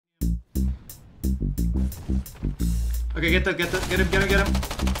Okay, get him.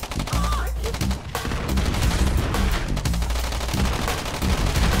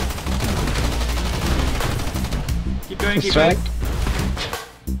 Keep going.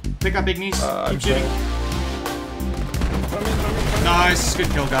 Pick up big knees. Keep shooting. Nice, good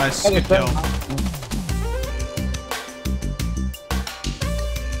kill, guys. Good kill.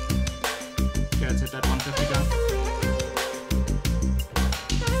 Okay, let's hit that 150 gun.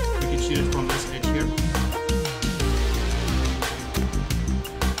 We can shoot it from this edge here.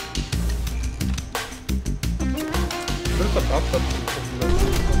 There's a backup.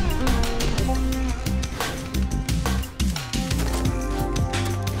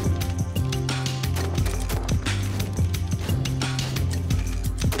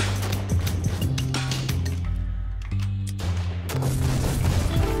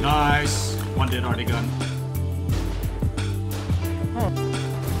 Nice. One dead already gun.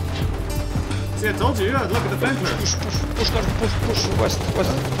 See, I told you. Look at the flanker. Push. West. Push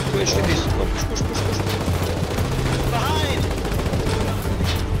this. Push. Behind!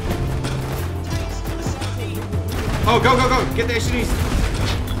 Oh, go. Get the HDs.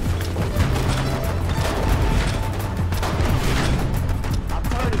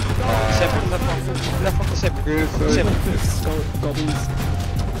 Left one to separate. Goblins.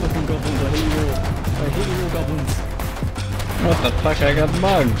 Fucking goblins. I hate you all goblins. What the fuck? I got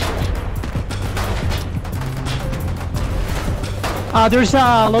mugged. There's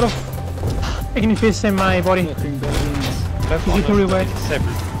a lot of ignifists in my body. Fucking goblins. Left Is it really wet?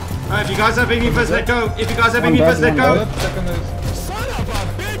 separate. Alright, if you guys have ignifists, let go. If you guys have ignifists, let go. Second is. Son of a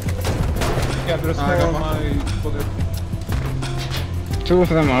bitch! Yeah, there's more on my body. Two of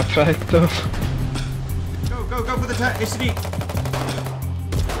them are tight though. Go for the HCD.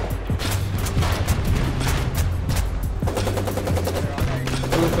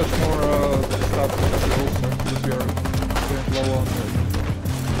 There's much more stuff also because we are going low on.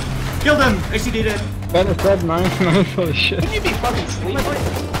 Kill them. HCD dead. Ben is dead, nice, holy shit. Can you be fucking sleeping?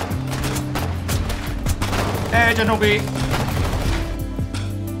 Edge and OB.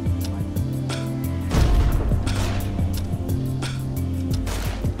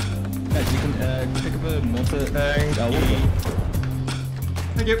 Guys, you can pick up a mortar.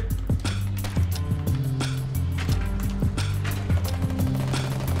 Thank you.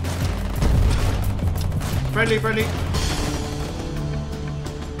 Friendly.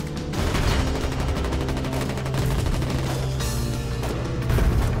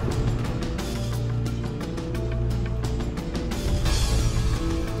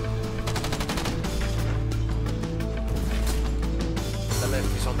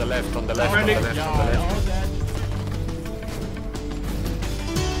 He's on the left. Friendly.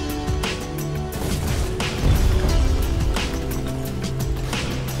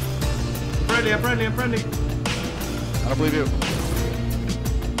 I'm friendly. I don't believe you.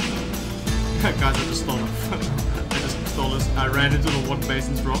 Guys, I just stole him. I ran into the one base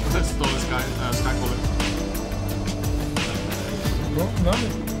and drop. I stole this guy, sky bullet.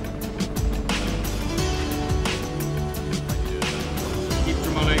 Keep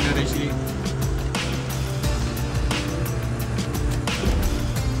promoting that HE.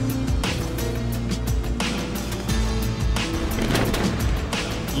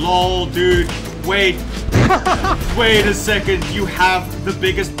 LOL, dude. Wait. Wait a second. You have the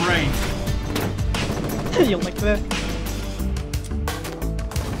biggest brain. You like that?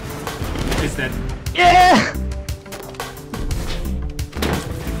 It's dead. Yeah!